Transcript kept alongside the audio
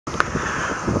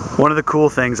One of the cool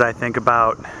things I think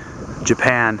about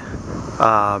Japan,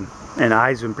 and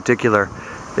Aizu in particular,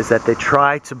 is that they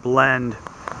try to blend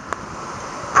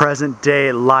present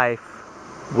day life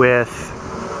with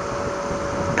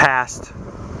past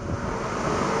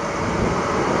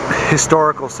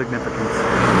historical significance.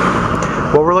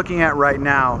 What we're looking at right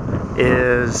now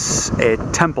is a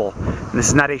temple, and this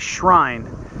is not a shrine.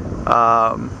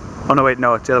 Oh no, wait,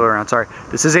 no, it's the other way around, sorry.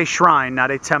 This is a shrine,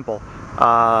 not a temple.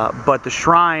 But the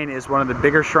shrine is one of the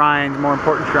bigger shrines, more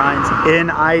important shrines in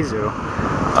Aizu.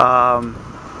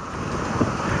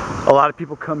 A lot of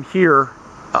people come here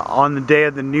on the day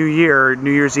of the New Year,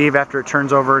 New Year's Eve, after it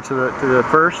turns over to the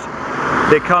first.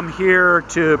 They come here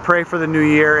to pray for the New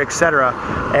Year, etc.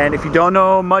 And if you don't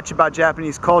know much about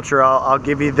Japanese culture, I'll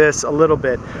give you this a little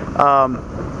bit.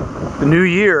 The New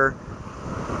Year,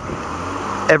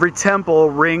 every temple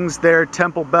rings their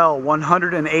temple bell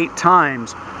 108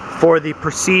 times for the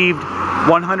perceived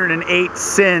 108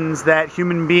 sins that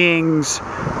human beings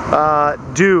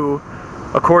do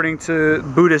according to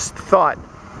Buddhist thought.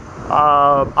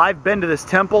 I've been to this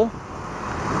temple,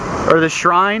 or this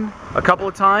shrine, a couple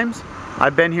of times.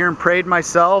 I've been here and prayed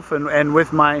myself and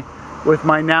with my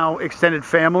now extended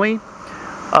family.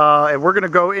 And we're going to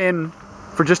go in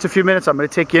for just a few minutes. I'm going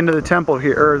to take you into the temple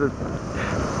here.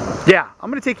 Yeah,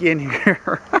 I'm going to take you in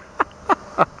here.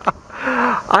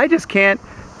 I just can't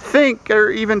think or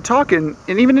even talk even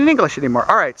in English anymore.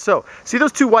 Alright, so see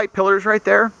those two white pillars right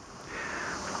there?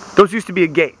 Those used to be a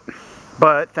gate,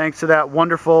 but thanks to that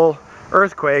wonderful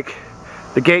earthquake,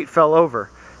 the gate fell over,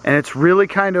 and it's really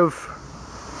kind of,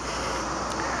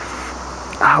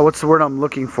 what's the word I'm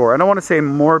looking for? I don't want to say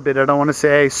morbid, I don't want to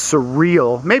say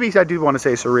surreal. Maybe I do want to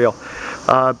say surreal,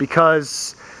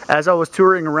 because as I was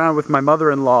touring around with my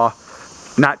mother-in-law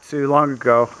not too long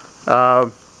ago,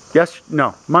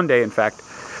 Monday in fact,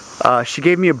 she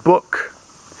gave me a book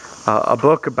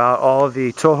about all of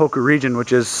the Tohoku region,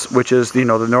 which is the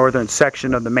northern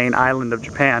section of the main island of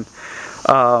Japan,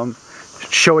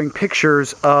 showing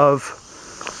pictures of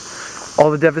all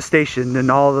the devastation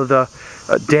and all of the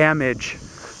damage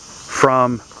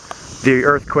from the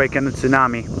earthquake and the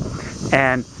tsunami,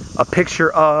 and a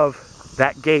picture of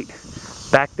that gate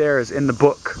back there is in the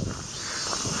book.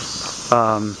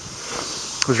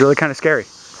 It was really kind of scary.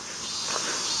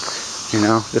 You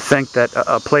know, to think that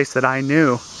a place that I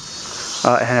knew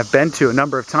and have been to a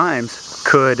number of times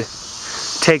could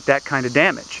take that kind of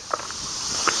damage.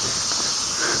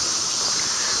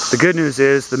 The good news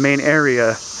is the main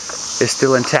area is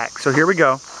still intact. So here we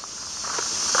go.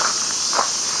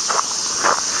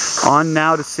 On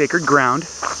now to sacred ground.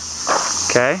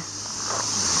 Okay.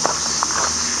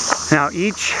 Now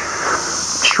each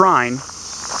shrine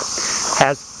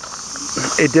has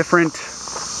a different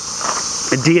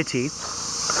deity,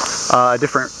 a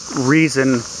different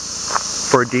reason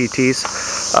for deities.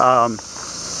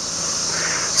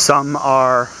 Some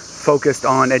are focused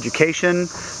on education.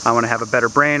 I want to have a better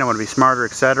brain, I want to be smarter,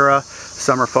 etc.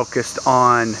 Some are focused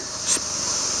on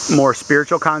more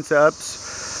spiritual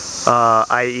concepts,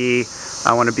 i.e.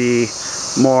 I want to be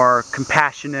more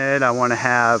compassionate, I want to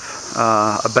have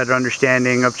a better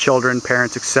understanding of children,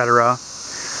 parents, etc.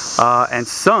 And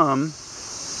some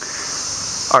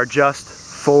are just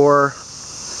for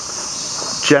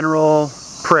general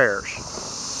prayers.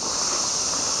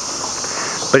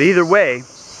 But either way,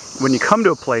 when you come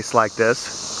to a place like this,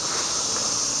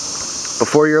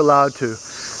 before you're allowed to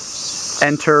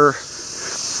enter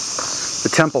the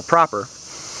temple proper,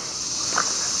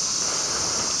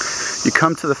 you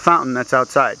come to the fountain that's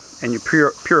outside and you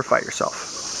purify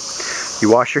yourself. You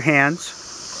wash your hands,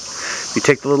 you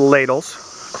take the little ladles.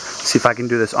 See if I can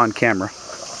do this on camera.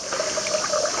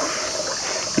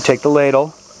 You take the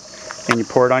ladle and you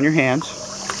pour it on your hands,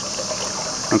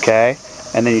 okay,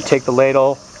 and then you take the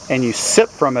ladle and you sip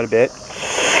from it a bit,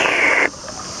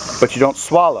 but you don't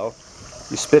swallow.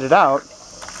 You spit it out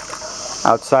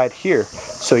outside here.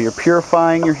 So you're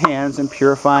purifying your hands and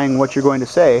purifying what you're going to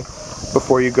say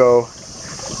before you go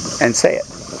and say it.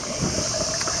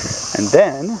 And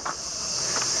then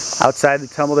outside the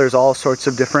temple there's all sorts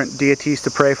of different deities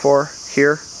to pray for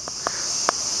here.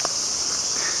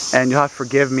 And you'll have to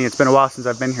forgive me, it's been a while since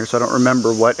I've been here, so I don't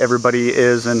remember what everybody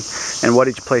is and what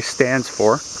each place stands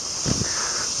for.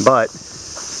 But,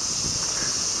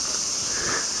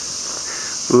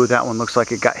 ooh, that one looks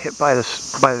like it got hit by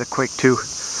the quake too.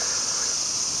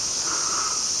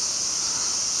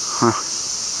 Huh.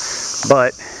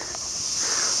 But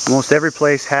almost every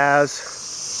place has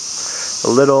a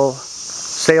little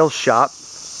sales shop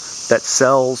that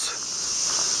sells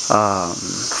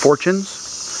fortunes,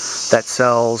 that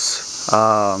sells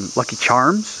Lucky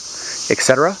Charms,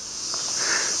 etc.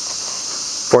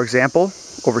 For example,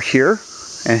 over here,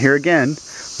 and here again,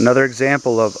 another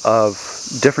example of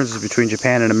differences between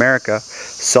Japan and America.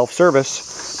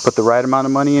 Self-service, put the right amount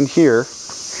of money in here,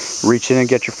 reach in and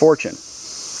get your fortune.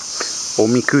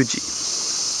 Omikuji.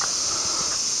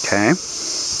 Okay?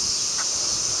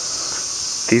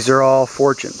 These are all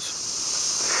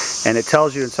fortunes. And it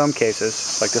tells you in some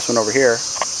cases, like this one over here,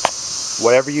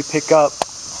 whatever you pick up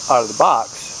out of the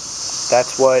box,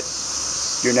 that's what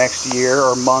your next year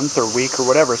or month or week or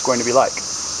whatever is going to be like.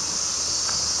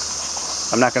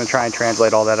 I'm not going to try and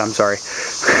translate all that, I'm sorry.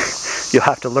 You'll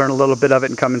have to learn a little bit of it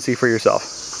and come and see for yourself.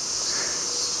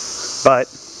 But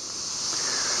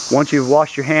once you've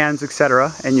washed your hands,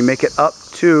 etc., and you make it up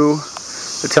to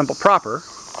the temple proper,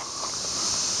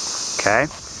 okay,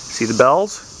 see the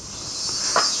bells?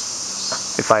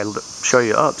 If I show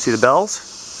you up, see the bells?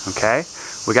 Okay,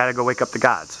 we got to go wake up the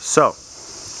gods. So,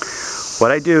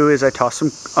 what I do is I toss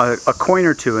a coin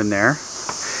or two in there.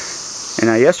 And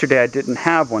now yesterday I didn't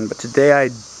have one, but today I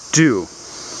do.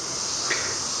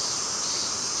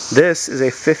 This is a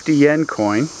 50 yen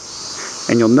coin,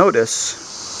 and you'll notice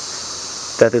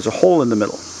that there's a hole in the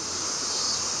middle.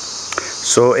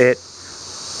 So it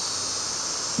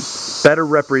better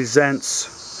represents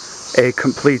a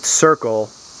complete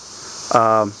circle,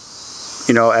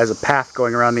 you know, as a path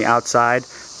going around the outside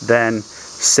than,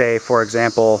 say, for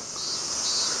example,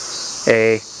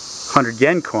 a 100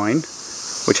 yen coin,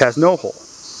 which has no hole.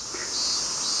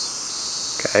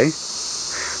 Okay,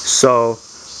 so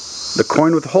the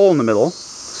coin with the hole in the middle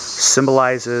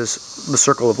symbolizes the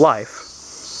circle of life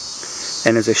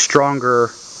and is a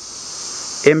stronger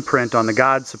imprint on the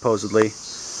god, supposedly,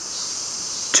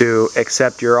 to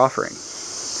accept your offering.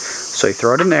 So you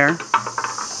throw it in there,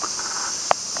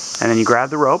 and then you grab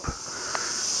the rope,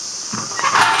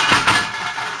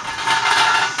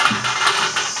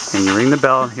 and you ring the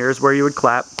bell, and here's where you would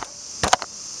clap.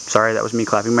 Sorry, that was me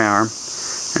clapping my arm.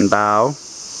 And bow.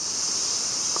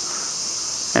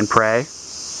 And pray.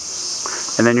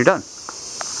 And then you're done.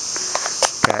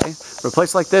 Okay? But a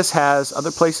place like this has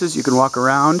other places you can walk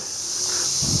around.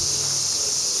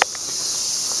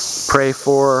 Pray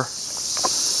for,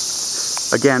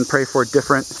 again, pray for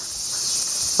different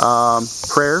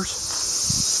prayers.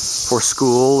 For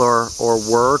school or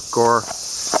work or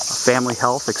family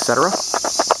health, etc.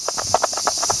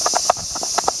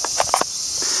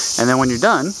 And then when you're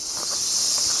done,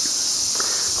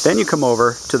 then you come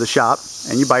over to the shop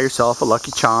and you buy yourself a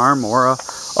lucky charm or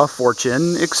a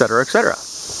fortune, etc., etc.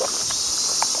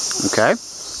 Okay?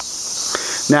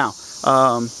 Now,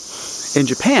 in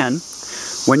Japan,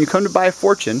 when you come to buy a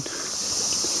fortune,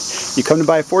 you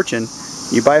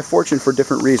buy a fortune for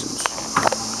different reasons.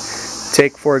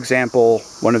 Take, for example,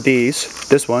 one of these,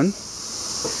 this one,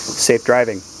 safe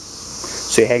driving.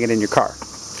 So you hang it in your car.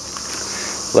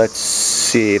 Let's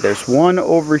see, there's one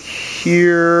over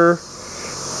here.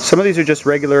 Some of these are just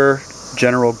regular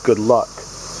general good luck.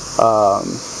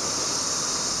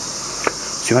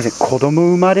 すいません、子供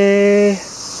生まれ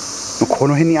のこ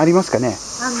の辺にありますかね。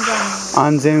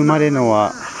安全生まれの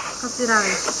はこちらで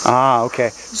す。Ah,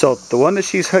 okay. So the one that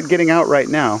she's getting out right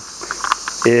now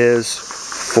is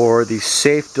for the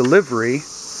safe delivery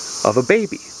of a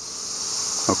baby.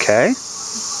 Okay?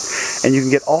 And you can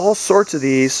get all sorts of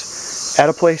these at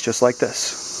a place just like this.